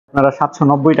আপনারা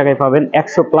 790 টাকায় পাবেন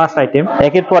 100 প্লাস আইটেম,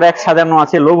 একের পর এক সাজানো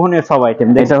আছে লোভনীয় সব আইটেম।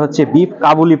 এটা হচ্ছে বিফ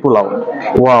কাবুলি পোলাও।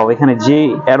 ওয়াও, এখানে যে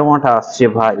অ্যারোমাটা আসছে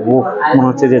ভাই, ও মনে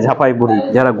হচ্ছে যে ঝাপাই বুড়ি।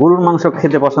 যারা গরুর মাংস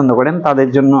খেতে পছন্দ করেন তাদের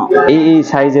জন্য এই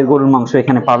সাইজের গরুর মাংস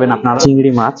এখানে পাবেন আপনারা।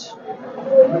 চিংড়ি মাছ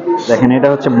দেখেন, এটা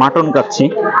হচ্ছে মাটন কাচ্চি।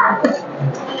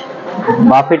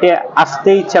 বাফেটে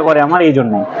আসতে ইচ্ছা করে আমার, এই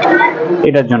জন্য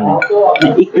এটার জন্য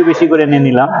একটু বেশি করে নিয়ে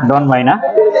নিলাম। ডন ভাই না,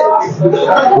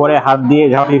 পরে হাত দিয়ে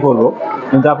ঝাঁপি করবো,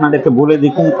 কিন্তু আপনাদেরকে বলে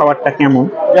দেখুন খাবারটা কেমন।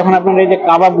 যখন আপনারা এই যে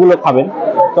কাবাব গুলো খাবেন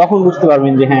তখন বুঝতে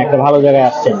পারবেন যে হ্যাঁ একটা ভালো জায়গায়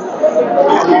আসছেন।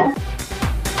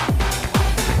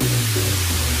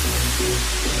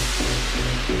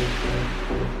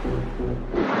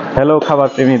 হ্যালো খাবার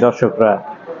প্রেমী দর্শকরা,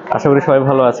 আশা করি সবাই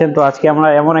ভালো আছেন। তো আজকে আমরা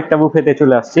এমন একটা বুফেতে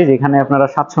চলে আসছি যেখানে আপনারা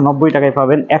 790 টাকায়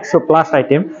পাবেন 100 প্লাস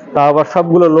আইটেম, তাও আবার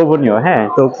সবগুলো লোভনীয়। হ্যাঁ,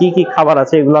 তো কি কি খাবার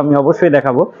আছে এগুলো আমি অবশ্যই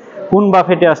দেখাবো। কোন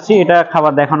বাফেটে আসছি এটা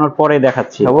খাবার দেখানোর পরে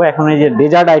দেখাচ্ছি। এখন এই যে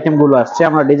ডেজার্ট আইটেম গুলো আসছে,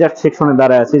 আমরা ডেজার্ট সেকশনে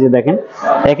দাঁড়ায় আছি। যে দেখেন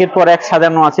একের পর এক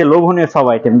সাজানো আছে লোভনীয় সব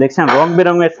আইটেম, দেখছেন রং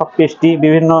বেরঙের সব পেস্টি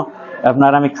বিভিন্ন।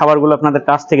 আপনার আমি খাবারগুলো আপনাদের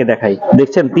কাছ থেকে দেখাই।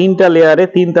 দেখছেন 3টা লেয়ারে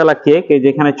 3তলা কেক, এই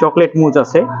যেখানে চকলেট মুচ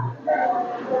আছে,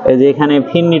 এই যে এখানে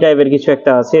ফিন্নি টাইপের কিছু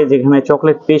একটা আছে, যেখানে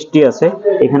চকলেট পেস্ট্রি আছে,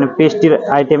 এখানে পেস্ট্রির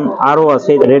আইটেম আরো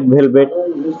আছে, রেড ভেলভেট,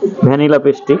 ভ্যানিলা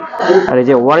পেস্ট্রি, আর এই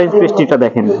যে অরেঞ্জ পেস্ট্রিটা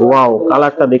দেখেন, ওয়াও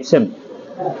কালারটা দেখছেন,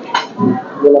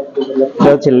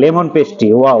 এটা হচ্ছে লেমন পেস্ট্রি।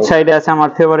 ওয়াও, সাইডে আছে আমার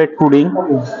ফেভারিট পুডিং,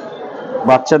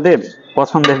 বাচ্চাদের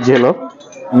পছন্দের জেলো,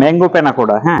 ম্যাঙ্গো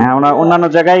প্যানাকোডা। হ্যাঁ, আমরা অন্যান্য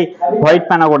জায়গায় হোয়াইট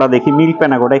প্যানাকোডা দেখি, মিল্ক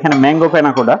প্যানাকোডা, এখানে ম্যাঙ্গো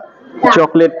প্যানাকোডা,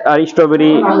 চকলেট আর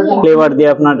স্ট্রবেরি ফ্লেভার দিয়ে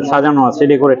আপনার সাজানো আছে,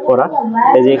 ডেকোরেট করা।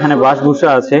 এই যে এখানে বাসভূষা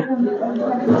আছে,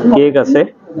 কেক আছে।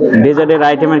 ডেজার্টের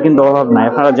আইটেমের কিন্তু অভাব নাই।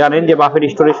 আপনারা জানেন যে বাফেট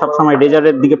স্টোরে সবসময়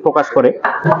ডেজার্টের দিকে ফোকাস করে,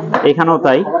 এখানেও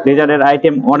তাই। ডেজার্টের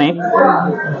আইটেম অনেক।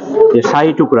 যে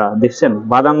শাহী টুকরা দেখছেন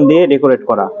বাদাম দিয়ে ডেকোরেট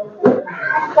করা,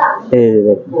 এই যে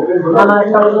দেখেন,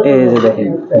 এই যে দেখেন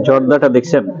জর্দাটা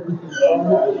দেখছেন,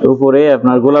 উপরে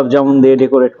আপনার গোলাপ জামুন দিয়ে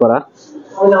ডেকোরেট করা।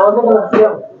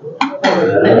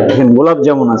 গোলাপ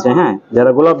জামুন আছে। হ্যাঁ,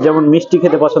 যারা গোলাপ জামুন মিষ্টি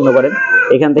খেতে পছন্দ করেন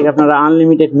এখান থেকে আপনারা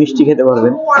আনলিমিটেড মিষ্টি খেতে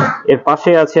পারবেন। এর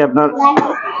পাশে আছে আপনার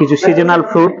কিছু সিজনাল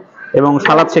ফ্রুট এবং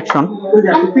সালাদ সেকশন।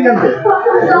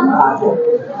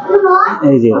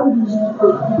 এই যে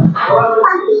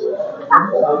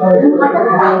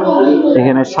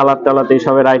এখানে সালাদ টালাদ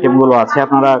এইসবের আইটেম গুলো আছে,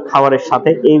 আপনারা খাবারের সাথে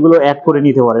এইগুলো অ্যাড করে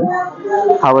নিতে পারেন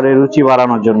খাবারের রুচি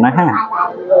বাড়ানোর জন্য। হ্যাঁ,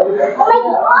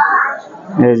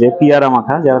 এই যে পিয়ারা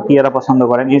মাখা, যারা পিয়ারা পছন্দ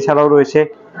করেন। এছাড়াও রয়েছে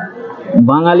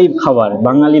বাঙালি খাবার,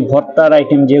 বাঙালি ভর্তার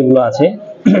আইটেম যেগুলো আছে,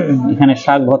 এখানে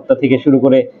শাক ভর্তা থেকে শুরু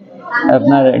করে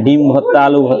আপনার ডিম ভর্তা,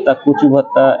 আলু ভর্তা, কচু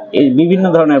ভর্তা, এই বিভিন্ন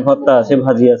ধরনের ভর্তা আছে,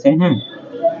 ভাজি আছে। হ্যাঁ,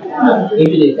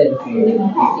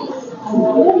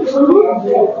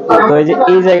 তো এই যে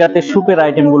এই জায়গাতে স্যুপের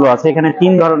আইটেম গুলো আছে, এখানে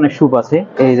 3 ধরনের স্যুপ আছে।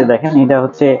 এই যে দেখেন, এটা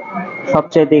হচ্ছে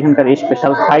সবচাইতে এখানকার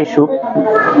স্পেশাল থাই স্যুপ।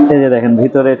 এই যে দেখেন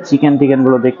ভিতরে চিকেন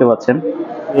গুলো দেখতে পাচ্ছেন,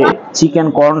 চিকেন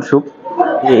কর্ন স্যুপ।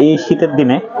 এই শীতের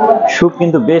দিনে স্যুপ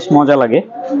কিন্তু বেশ মজা লাগে।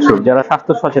 স্যুপ যারা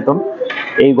স্বাস্থ্য সচেতন,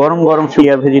 এই গরম গরম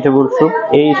সিয়া ভেজিটেবল স্যুপ,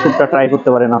 এই স্যুপটা ট্রাই করতে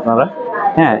পারেন আপনারা।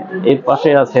 হ্যাঁ, এর পাশে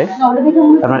আছে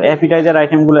আপনার অ্যাপিটাইজার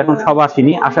আইটেম গুলো, এখন সব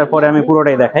আসেনি, আসার পরে আমি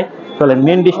পুরোটাই দেখাই। চলেন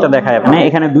মেন ডিশটা দেখাই। আপনি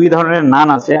এখানে 2 ধরনের নান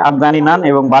আছে, আফগানি নান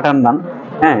এবং বাটার নান।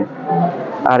 হ্যাঁ,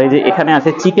 আর এই যে এখানে আছে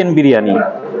চিকেন বিরিয়ানি।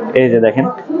 এই যে দেখেন,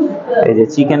 এই যে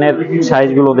চিকেনের সাইজ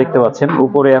গুলো দেখতে পাচ্ছেন,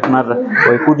 উপরে আপনার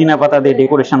ওই পুদিনা পাতা দিয়ে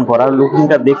ডেকোরেশন করা।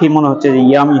 লুকিংটা দেখেই মনে হচ্ছে যে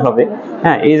ইয়ামি হবে।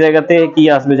 হ্যাঁ, এই জায়গাতে কি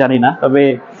আসবে জানি না, তবে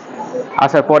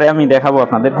আসার পরে আমি দেখাবো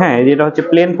আপনাদের। হ্যাঁ, যেটা হচ্ছে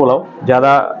প্লেন পোলাও,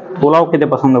 যারা পোলাও খেতে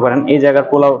পছন্দ করেন এই জায়গার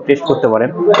পোলাও টেস্ট করতে পারেন।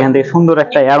 এখান থেকে সুন্দর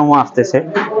একটা অ্যারোমা আসতেছে।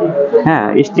 হ্যাঁ,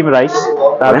 স্টিম রাইস।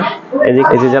 তার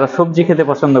এই যে যারা সবজি খেতে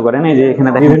পছন্দ করেন, এই যে এখানে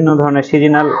বিভিন্ন ধরনের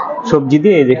সিজনাল সবজি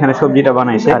দিয়ে যেখানে সবজিটা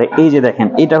বানাইছে। আর এই যে দেখেন,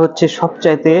 এটা হচ্ছে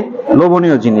সবচাইতে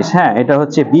লোভনীয় জিনিস। হ্যাঁ, এটা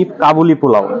হচ্ছে বিফ কাবুলি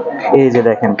পোলাও। এই যে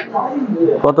দেখেন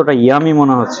কতটা ইয়ামি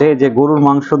মনে হচ্ছে, যে গরুর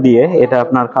মাংস দিয়ে এটা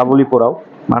আপনার কাবুলি পোলাও,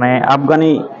 মানে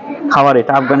আফগানি খাবার,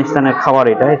 এটা আফগানিস্তানের খাবার।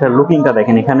 এটা লুকিংটা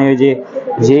দেখেন, এখানে ওই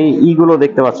যে ইগুলো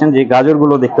দেখতে পাচ্ছেন, যে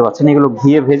গাজরগুলো দেখতে পাচ্ছেন, এগুলো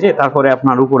ঘিয়ে ভেজে তারপরে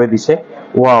আপনার উপরে দিছে।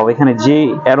 ওয়াও, এখানে যে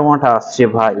অ্যারোমাটা আসছে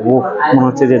ভাই, ও মনে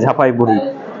হচ্ছে যে ঝাপাই বুড়ি।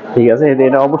 ঠিক আছে,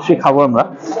 এটা অবশ্যই খাবো আমরা।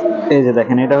 এই যে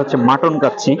দেখেন, এটা হচ্ছে মাটন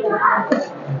কাচ্চি।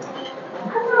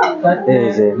 এই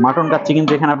যে মাটন কাচ্চি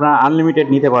কিন্তু এখানে আপনারা আনলিমিটেড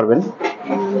নিতে পারবেন।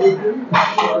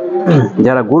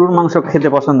 যারা গরুর মাংস খেতে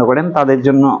পছন্দ করেন তাদের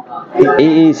জন্য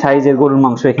এই সাইজের গরুর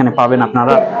মাংস এখানে পাবেন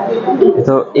আপনারা।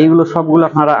 তো এইগুলো সবগুলো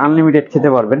আপনারা আনলিমিটেড খেতে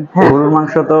পারবেন। হ্যাঁ, গরুর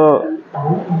মাংস তো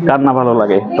কার না ভালো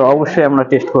লাগে, তো অবশ্যই আমরা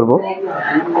টেস্ট করব।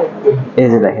 এই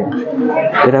যে দেখেন,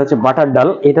 এটা হচ্ছে বাটার ডাল,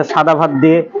 এটা সাদা ভাত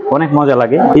দিয়ে অনেক মজা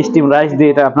লাগে, স্টিম রাইস দিয়ে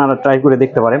এটা আপনারা ট্রাই করে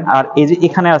দেখতে পারেন। আর এই যে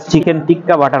এখানে আছে চিকেন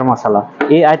টিক্কা বাটার মশলা,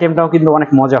 এই আইটেমটাও কিন্তু অনেক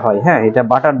মজা হয়। হ্যাঁ, এটা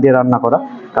বাটার দিয়ে রান্না করা,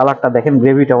 কালারটা দেখেন,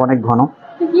 গ্রেভিটা অনেক ঘন।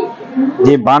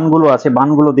 যে বানগুলো আছে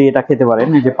বানগুলো দিয়ে এটা খেতে পারেন,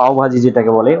 এই যে পাও ভাজি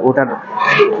যেটাকে বলে, ওটার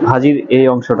ভাজির এই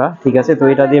অংশটা, ঠিক আছে। তো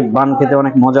এটা দিয়ে বান খেতে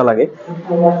অনেক মজা লাগে,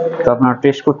 তো আপনারা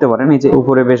টেস্ট করতে পারেন। এই যে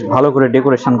উপরে বেশ ভালো করে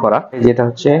ডেকোরেশন করা, যেটা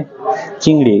হচ্ছে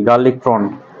চিংড়ি গার্লিক প্রন,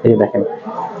 এই দেখেন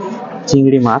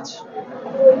চিংড়ি মাছ।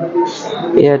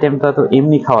 এই আইটেমটা তো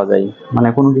এমনি খাওয়া যায়, মানে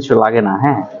কোনো কিছু লাগে না।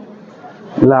 হ্যাঁ,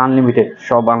 এগুলো আনলিমিটেড,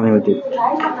 সব আনলিমিটেড।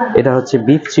 এটা হচ্ছে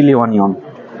বিফ চিলি অনিয়ন,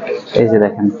 এই যে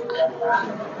দেখেন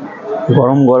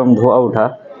গরম গরম ধোয়া ওঠা,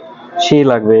 সেই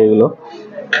লাগবে এগুলো।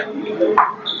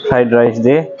 ফ্রাইড রাইস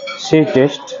দিয়ে সেই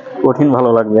টেস্ট, কঠিন ভালো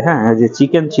লাগবে। হ্যাঁ, এই যে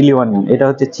চিকেন চিলি অনিয়ন, এটা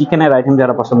হচ্ছে চিকেনের আইটেম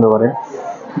যারা পছন্দ করেন,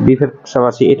 বিফের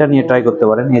পাশাপাশি এটা নিয়ে ট্রাই করতে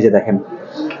পারেন। এই যে দেখেন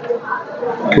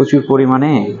প্রচুর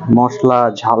পরিমাণে মশলা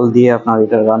ঝাল দিয়ে আপনার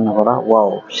এটা রান্না করা, ওয়াও,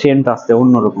 সেন্ট আসছে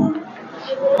অন্যরকম।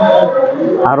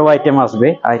 আরো আইটেম আসবে,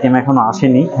 আইটেম এখনো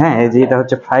আসেনি। হ্যাঁ, এই যে এটা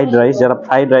হচ্ছে ফ্রাইড রাইস, যারা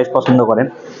ফ্রাইড রাইস পছন্দ করেন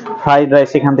ফ্রাইড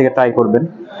রাইস এখান থেকে ট্রাই করবেন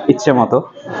ইচ্ছে মতো।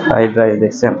 ফ্রাইড রাইস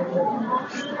দেখছেন,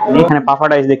 এখানে পাপা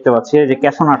রাইস দেখতে পাচ্ছি, এই যে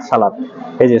ক্যাশনাট সালাদ,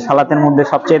 এই যে সালাদের মধ্যে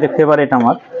সবচেয়ে ফেভারিট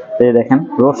আমার, এই যে দেখেন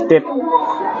রোস্টেড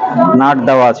নাট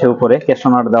দেওয়া আছে, উপরে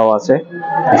ক্যাশনাট দেওয়া আছে,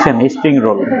 দেখছেন। স্প্রিং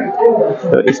রোল,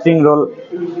 তো স্প্রিং রোল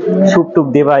স্যুপ টুপ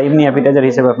দিয়ে বা এমনি অ্যাপিটাইজার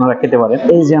হিসেবে আপনারা খেতে পারেন।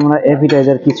 এই যে আমরা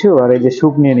অ্যাপিটাইজার কিছু আর এই যে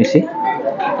স্যুপ নিয়ে নিছি,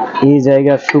 এই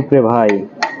জায়গার স্যুপ রে ভাই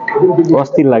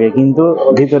অস্থির লাগে, কিন্তু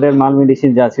ভিতরের মাল মেডিসিন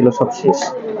যা ছিল সব শেষ।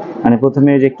 মানে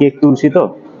প্রথমে যে কেক তুলছি, তো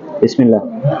বিসমিল্লাহ,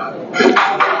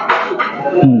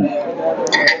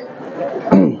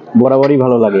 বরাবরই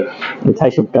ভালো লাগে এই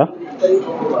থাই স্যুপটা।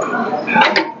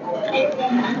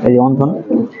 এই যে অন্থন,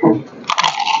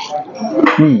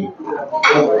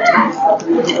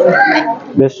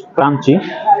 বেশ ক্রাঞ্চি।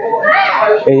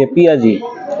 এই যে পেঁয়াজি,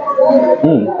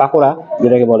 পাকোড়া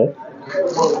যেটাকে বলে,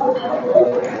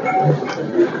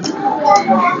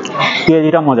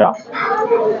 পেঁয়াজিটা মজা।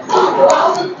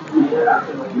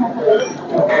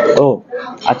 ও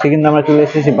আজকে কিন্তু আমরা চলে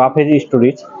এসেছি বাফেজি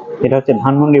স্টোরিজ, এটা হচ্ছে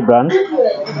ধানমন্ডি ব্রাঞ্চ,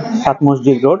 7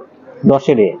 মসজিদ রোড,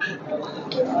 10-এর এ।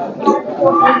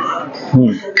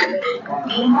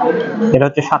 এটা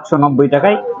হচ্ছে 790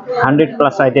 টাকায়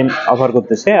 100+ আইটেম অফার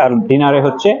করতেছে, আর ডিনারে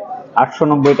হচ্ছে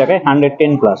 890 টাকায়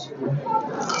 110+।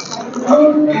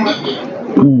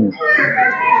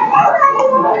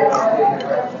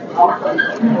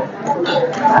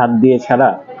 হাত দিয়ে ছাড়া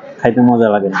খাইতে মজা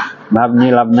লাগে না, ভাব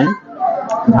নিয়ে লাভ নাই,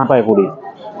 ঝাঁপায় পড়ি।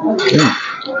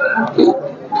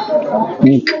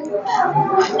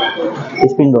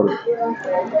 স্প্রিং রোল,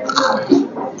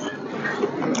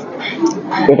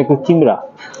 এটা একটু চিংড়া,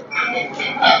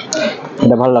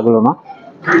 এটা ভালো লাগলো না।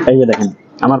 এই যে দেখেন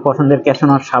আমার পছন্দের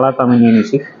ক্যাশনাট সালাদ আমি নিয়ে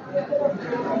নিয়েছি।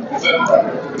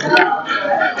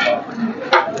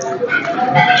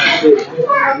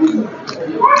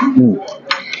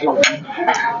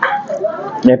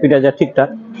 অ্যাপিটাইজার ঠিকঠাক,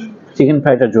 চিকেন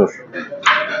ফ্রাইটা জোশ।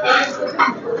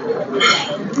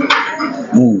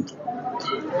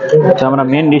 তো আমরা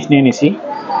মেন ডিশ নিয়ে নিছি,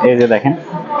 এই যে দেখেন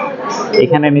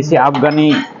এখানে নিছি আফগানি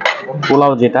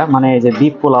পোলাও, যেটা মানে এই যে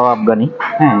বিফ পোলাও আফগানি।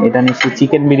 হ্যাঁ, এটা নিছি,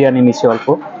 চিকেন বিরিয়ানি নিছি অল্প,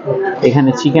 এখানে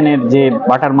চিকেনের যে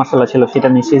বাটার মশলা ছিল সেটা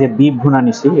নিছি, যে বিফ ভুনা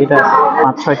নিছি, এটা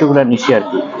 5-6 টুকরা নিছি আর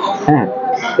কি। হ্যাঁ,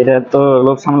 এটা তো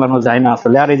লোক সামলানো যায় না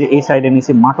আসলে। আর এই যে এই সাইডে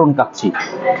নিছি মাটন কাচ্চি,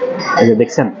 এই যে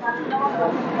দেখছেন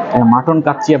মাটন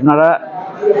কাচ্চি আপনারা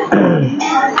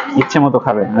ইচ্ছে মতো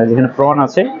খাবেন। আর যেখানে প্রন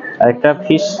আছে আর একটা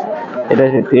ফিশ, এটা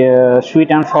সুইট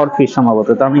অ্যান্ড সর ফিশ সম্ভবত।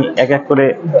 তো আমি এক এক করে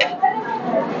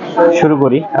শুরু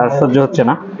করি, আর সহ্য হচ্ছে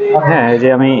না। হ্যাঁ, এই যে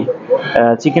আমি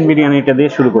চিকেন বিরিয়ানিটা দিয়ে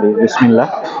শুরু করি, বিসমিল্লাহ।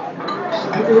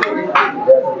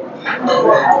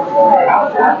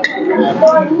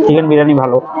 চিকেন বিরিয়ানি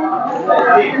ভালো,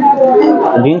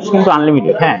 ড্রিঙ্কস কিন্তু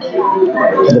আনলিমিটেড। হ্যাঁ,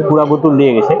 পুরা বোতল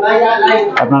দিয়ে গেছে,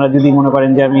 আপনারা যদি মনে করেন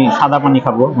যে আমি সাদা পানি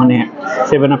খাবো, মানে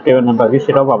 7 আপ পাবে,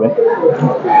 সেটাও পাবেন।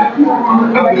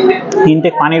 3টে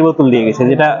পানির বোতল দিয়ে গেছে,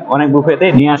 যেটা অনেক বুফেতে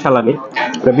নিয়ে আসা লাগে,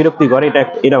 বিরক্তি করে।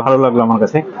 এটা ভালো লাগলো আমার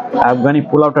কাছে। আফগানি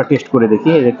পোলাওটা টেস্ট করে দেখি,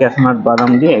 এই যে ক্যাশনাট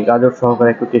বাদাম দিয়ে গাজর সহকারে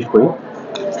একটু টেস্ট করি।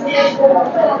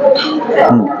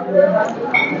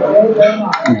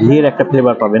 ঘিয়ের একটা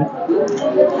ফ্লেভার পাবেন,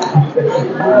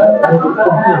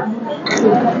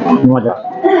 মজা।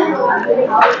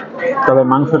 তবে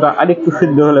মাংসটা আরেকটু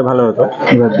সিদ্ধ হলে ভালো হতো।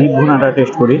 এবার বিফ ভুনাটা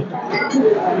টেস্ট করি।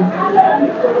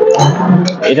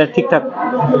 এটা ঠিকঠাক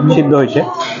সিদ্ধ হয়েছে,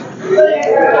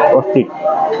 অস্থির।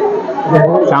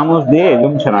 চামচ দিয়ে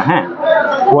জমছে না, হ্যাঁ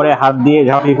পরে হাত দিয়ে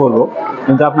ঝাঁপিয়ে করবো,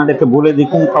 কিন্তু আপনাদেরকে বলে দিই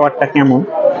কোন খাবারটা কেমন।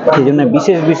 সেই জন্য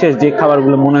বিশেষ বিশেষ যে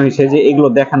খাবারগুলো মনে হয়েছে যে এগুলো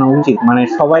দেখানো উচিত, মানে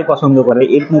সবাই পছন্দ করে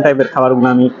এরকম টাইপের খাবারগুলো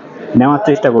আমি নেওয়ার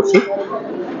চেষ্টা করছি।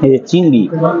 এই যে চিংড়ি,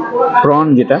 প্রন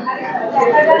যেটা,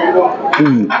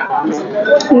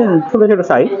 ছোট ছোট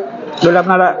সাইজ, যেটা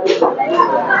আপনারা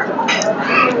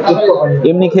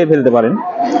এমনি খেয়ে ফেলতে পারেন।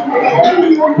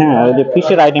 হ্যাঁ, আর যে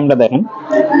ফিশের আইটেমটা দেখেন,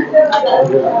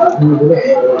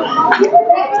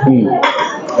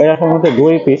 এটা সম্ভবত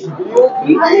দই ফিশ।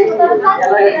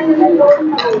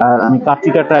 আর আমি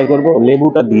কাচ্চিটা ট্রাই করব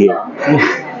লেবুটা দিয়ে।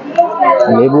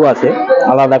 লেবু আছে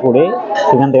আলাদা করে,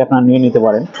 সেখান থেকে আপনারা নিয়ে নিতে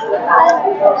পারেন।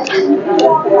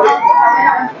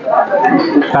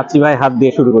 কাচ্চি ভাই হাত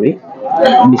দিয়ে শুরু করি,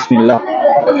 বিসমিল্লাহ।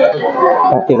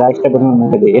 রাইসটা প্রথমে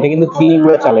মুখে দিই, এটা কিন্তু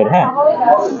চিড়গুলো চালের। হ্যাঁ,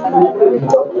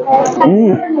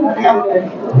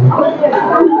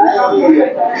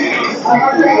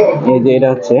 এই যে এটা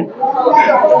হচ্ছে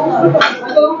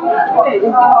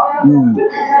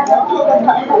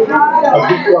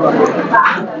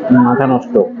মাথা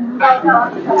নষ্ট,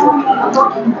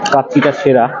 কাচ্চিটা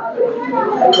সেরা।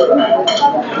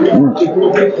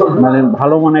 মানে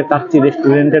ভালো মানের কাচ্চি,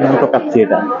 রেস্টুরেন্টের মতো কাচ্চি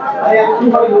এটা।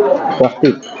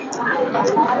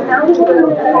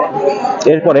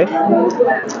 এরপরে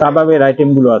কাবাবের আইটেম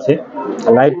গুলো আছে,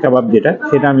 লাইভ কাবাব যেটা,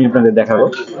 সেটা আমি আপনাদের দেখাবো,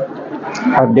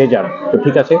 আর ডেজার্ট। তো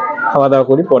ঠিক আছে, খাওয়া দাওয়া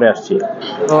করি, পরে আসছি।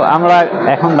 তো আমরা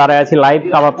এখন দাঁড়ায় আছি লাইভ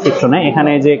কাবাব সেকশনে।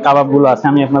 এখানে যে কাবাব গুলো আছে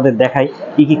আমি আপনাদের দেখাই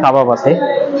কি কি কাবাব আছে।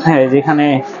 হ্যাঁ, যেখানে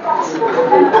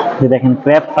দেখেন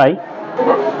ক্র্যাব ফ্রাই,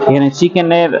 এখানে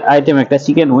চিকেনের আইটেম একটা,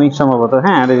 চিকেন উইং সম্ভবত।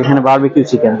 হ্যাঁ, আর এখানে বারবিকিউ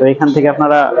চিকেন। তো এখান থেকে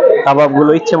আপনারা কাবাব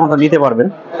গুলো ইচ্ছে মতো নিতে পারবেন,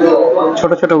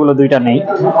 ছোট ছোট গুলো দুইটা নেই।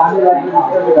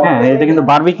 হ্যাঁ, এটা কিন্তু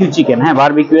বারবিকিউ চিকেন। হ্যাঁ,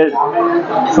 বারবিকিউ এর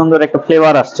সুন্দর একটা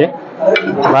ফ্লেভার আসছে,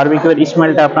 বারবিকিউ এর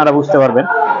স্মেলটা আপনারা বুঝতে পারবেন।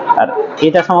 আর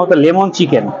এটা সম্ভবত লেমন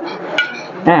চিকেন।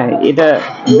 হ্যাঁ, এটা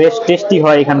বেশ টেস্টি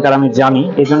হয় এখানকার, আমি জানি,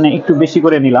 এই জন্য একটু বেশি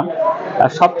করে নিলাম।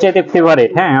 আর সবচাইতে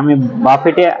ফেভারিট, হ্যাঁ আমি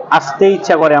বাফেটে আসতে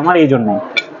ইচ্ছা করে আমার, এই জন্য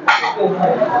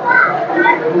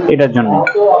এটার জন্য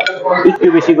একটু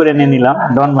বেশি করে নিয়ে নিলাম,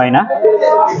 ডন ভাইনা।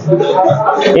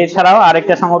 এছাড়াও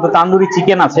আরেকটা সম্ভবত তান্দুরি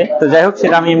চিকেন আছে, তো যাই হোক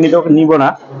সেটা আমি এমনিতেও নিব না,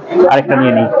 আরেকটা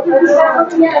নিয়ে নিই।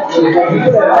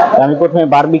 আমি প্রথমে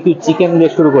বারবিকিউ চিকেন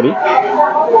দিয়ে শুরু করি।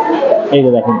 এই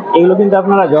যে দেখেন, এগুলো কিন্তু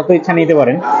আপনারা যত ইচ্ছা নিতে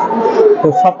পারেন, তো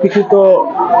সবকিছু তো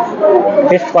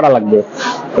টেস্ট করা লাগবে,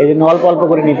 এই জন্য অল্প অল্প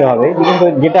করে নিতে হবে, কিন্তু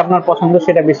যেটা আপনার পছন্দ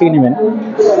সেটা বেশি নেবেন।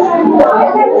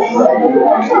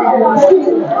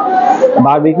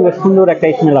 বারবিকিউর সুন্দর একটা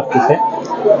স্মেল আসতেছে।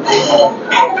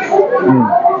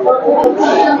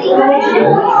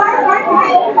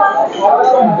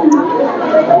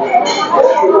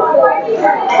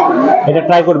 এটা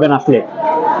ট্রাই করবেন আসলে।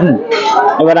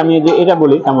 এবার আমি এটা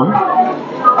বলি কেমন।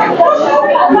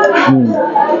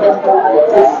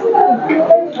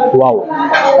 ওয়াও,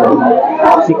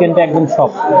 চিকেনটা একদম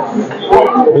সফট,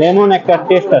 লেমন একটা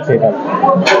টেস্ট আছে এটা।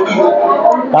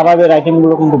 কাবাবের আইটেম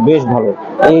গুলো কিন্তু বেশ ভালো।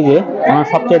 এই যে আমার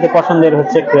সবচেয়ে পছন্দের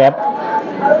হচ্ছে ক্র্যাব।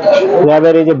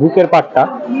 ক্র্যাবের এই যে বুকের পাটটা,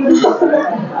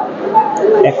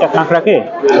 একটা কাঁকড়াকে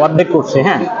অর্ধেক করছে।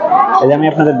 হ্যাঁ, এই যে আমি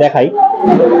আপনাদের দেখাই,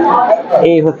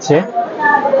 এই হচ্ছে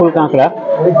ফুল কাঁকড়া,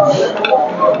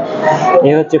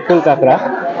 এই হচ্ছে ফুল কাঁকড়া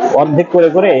অর্ধেক করে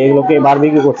করে এগুলোকে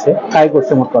বারবিকিউ করছে, ফ্রাই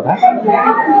করছে মোট কথা।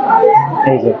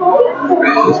 এই যে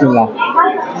বিসমিল্লাহ।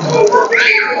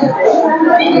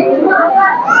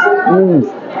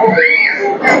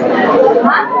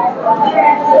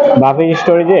 বাফেট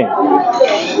স্টোরেজে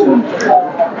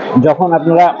যখন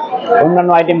আপনারা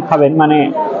অন্যান্য আইটেম খাবেন, মানে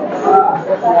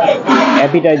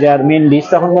অ্যাপিটাইজার, মেন ডিশ,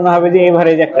 তখন মনে হবে যে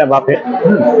এভারেজ একটা বাফেট।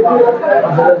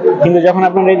 কিন্তু যখন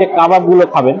আপনারা এই যে কাবাব গুলো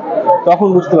খাবেন, তখন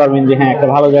বুঝতে পারবেন যে হ্যাঁ একটা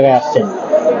ভালো জায়গায় আসছেন।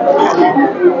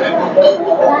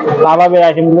 কাবাবের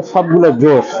আইটেম গুলো সবগুলো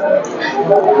জোশ,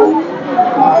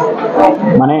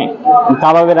 মানে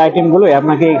কাবাবের আইটেম গুলো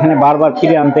আপনাকে এখানে বারবার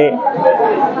ফিরে আনতে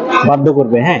বাধ্য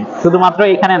করবে। হ্যাঁ, শুধুমাত্র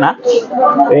এখানে না,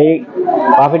 এই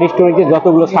বাফেট স্টোরেজে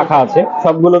যতগুলো শাখা আছে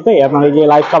সবগুলোতেই আপনার এই যে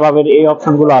লাইভ কাবাবের এই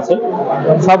অপশন গুলো আছে,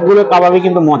 সবগুলো কাবাবই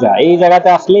কিন্তু মজা। এই জায়গাতে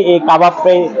আসলে এই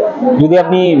কাবাবটাই যদি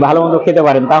আপনি ভালো মন্দ খেতে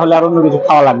পারেন, তাহলে আর অন্য কিছু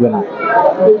খাওয়া লাগবে না।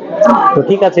 তো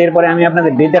ঠিক আছে, এরপরে আমি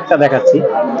আপনাদের ডেজার্টটা দেখাচ্ছি।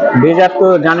 ডেজার্ট তো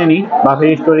জানেনই,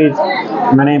 বাফেট স্টোরেজ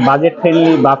মানে বাজেট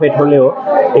ফ্রেন্ডলি বাফেট হলেও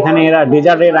এখানে এরা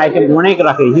ডেজার্টের আইটেম অনেক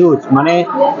রাখে, হিউজ। মানে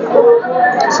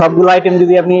সবগুলো আইটেম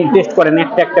যদি আপনি টেস্ট করেন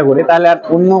একটা একটা করে, তাহলে আর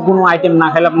অন্য কোনো আইটেম না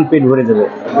খেলে আপনার পেট ভরে যাবে,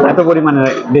 এত পরিমাণে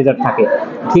ডেজার্ট থাকে।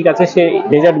 ঠিক আছে, সেই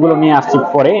ডেজার্ট গুলো নিয়ে আসছি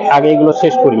পরে, আগে এগুলো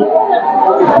শেষ করি।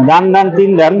 দান দান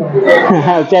 3 দান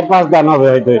 4-5 দান হবে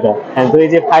হয়তো এটা। তো এই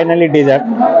যে ফাইনালি ডেজার্ট,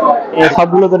 এই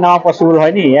সবগুলো তো নেওয়া পসিবল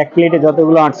হয়নি, এক প্লেটে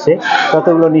যতগুলো আসছে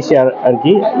ততগুলো নিচে আর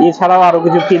কি। এছাড়াও আরো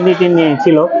কিছু টিন্নি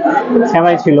ছিল,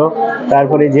 সেমাই ছিল,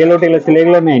 তারপরে জেলো টেলো ছিল,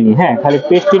 এগুলো নেয়নি। হ্যাঁ, খালি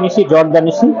পেস্ট্রি নিছি, জর্দা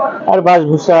নিছি আর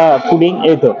বাসভুসা পুডিং,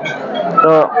 এই তো।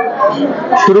 তো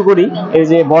শুরু করি এই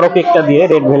যে বড় কেকটা দিয়ে,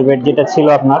 রেড ভেলভেট যেটা ছিল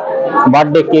আপনার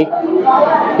বার্থডে কেক,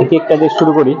 এই কেকটা দিয়ে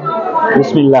শুরু করি।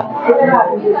 বিসমিল্লাহ।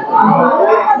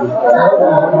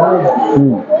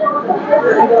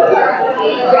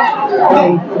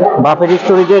 বাফেট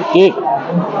স্টোরেজের কেক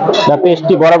বা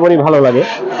পেস্ট্রি বরাবরই ভালো লাগে।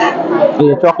 এই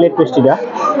যে চকলেট পেস্ট্রিটা,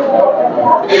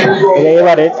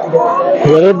 এভারেজ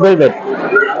রেড ভেলভেট,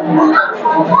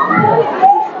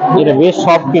 এটা বেশ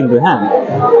সফট কিন্তু। হ্যাঁ,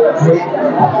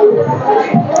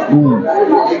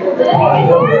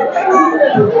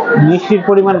 মিষ্টির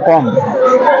পরিমাণ কম,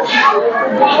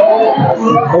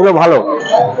 এগুলো ভালো।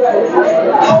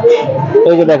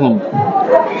 এই যে দেখেন,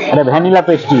 এটা ভ্যানিলা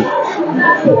পেস্ট্রি।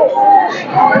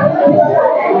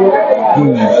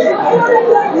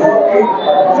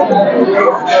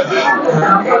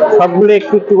 সবগুলো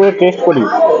একটু একটু করে টেস্ট করি।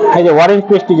 এই যে অরেঞ্জ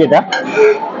পেস্ট্রি, যেটা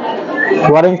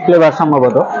অরেঞ্জ ফ্লেভার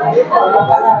সম্ভবত।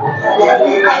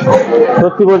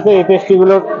 সত্যি বলতে এই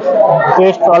পেস্ট্রিগুলোর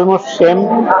টেস্ট অলমোস্ট সেম,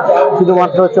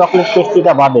 শুধুমাত্র চকলেট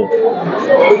পেস্ট্রিটা বাদে,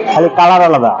 খালি কালার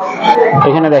আলাদা।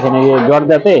 এখানে দেখেন এই যে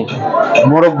জর্দাতে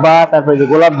মোরব্বা, তারপরে যে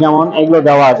গোলাপ জামুন, এগুলো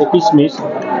দেওয়া আছে, কিশমিশ।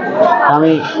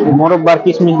 আমি মোরব্বার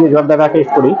কিশমিশ দিয়ে জর্দাটা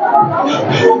টেস্ট করি।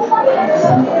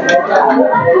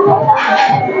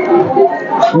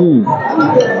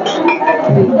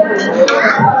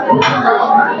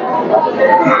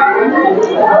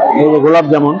 এই যে গোলাপ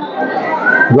জামুন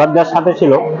জর্দার সাথে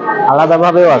ছিল,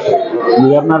 আলাদাভাবেও আছে,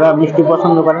 যদি আপনারা মিষ্টি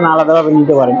পছন্দ করেন আলাদাভাবে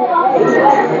নিতে পারেন।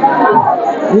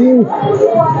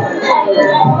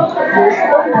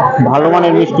 ভালো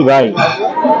মানের মিষ্টি ভাই,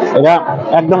 এটা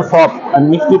একদম সফট আর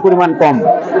মিষ্টির পরিমাণ কম।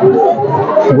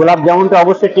 গোলাপ জামুনটা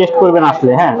অবশ্যই টেস্ট করবেন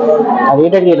আসলে। হ্যাঁ, আর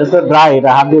এটা কি, এটা তো ড্রাই, এটা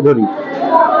হাত দিয়ে ধরি,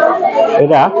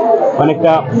 এটা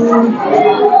অনেকটা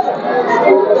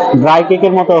ড্রাই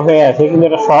কেকের মতো হয়ে আছে, কিন্তু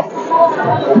এটা সফট।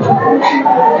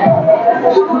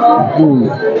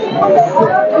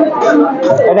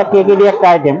 এটা কেকেরই একটা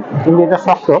আইটেম, কিন্তু এটা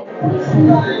শক্ত।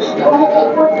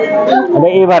 এটা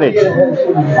এভারেজ,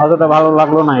 অতটা ভালো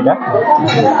লাগলো না এটা।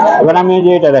 এবার আমি এই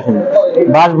যে এটা দেখেন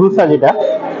বাসভুসা, যেটা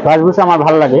বাসভুসা আমার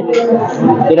ভালো লাগে,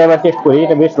 এটা এবার টেস্ট করি।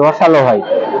 এটা বেশ রসালো হয়।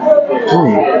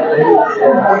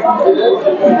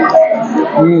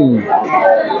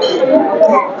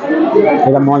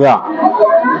 এটা মজা।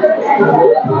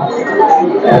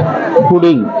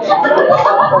 পুডিং,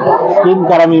 ক্রিম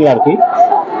ক্যারামেল আর কি।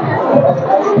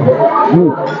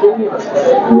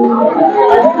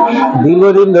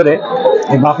 দীর্ঘদিন ধরে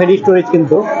এই বাফেট স্টোরেজ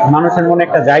কিন্তু মানুষের মনে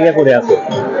একটা জায়গা করে আছে।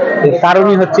 এর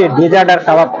কারণই হচ্ছে ডেজার্ট আর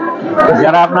কাবাব।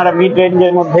 যারা আপনারা মিড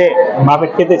রেঞ্জের মধ্যে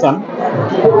বাফেট খেতে চান,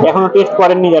 এখনো টেস্ট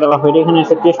করেননি যারা বাফেট, এখানে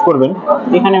এসে টেস্ট করবেন।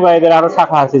 এখানে বা এদের আরো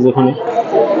শাখা আছে, যেখানে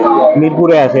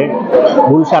মিরপুরে আছে,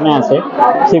 গুলশানে আছে।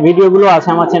 সেই ভিডিওগুলো আছে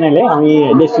আমার চ্যানেলে, আমি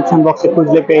ডেসক্রিপশন বক্সে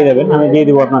খুঁজলে পেয়ে যাবেন, আমি দিয়ে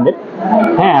দিব আপনাদের।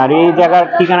 হ্যাঁ, আর এই জায়গার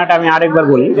ঠিকানাটা আমি আরেকবার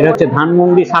বলি, এটা হচ্ছে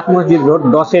ধানমন্ডি 7 মসজিদ রোড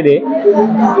 10-এ।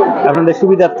 আপনাদের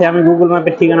সুবিধার্থে আমি গুগল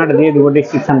ম্যাপের ঠিকানাটা দিয়ে দেবো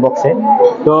ডেসক্রিপশন বক্সে।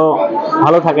 তো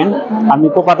ভালো থাকেন, আমি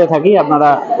কোপাতে থাকি, আপনারা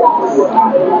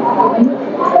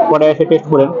পরে এসে টেস্ট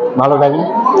করেন। ভালো থাকেন,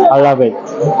 আল্লাহ হাফেজ।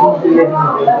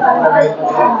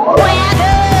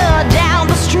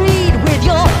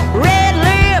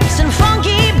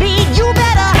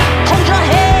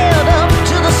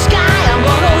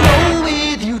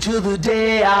 The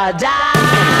day I die.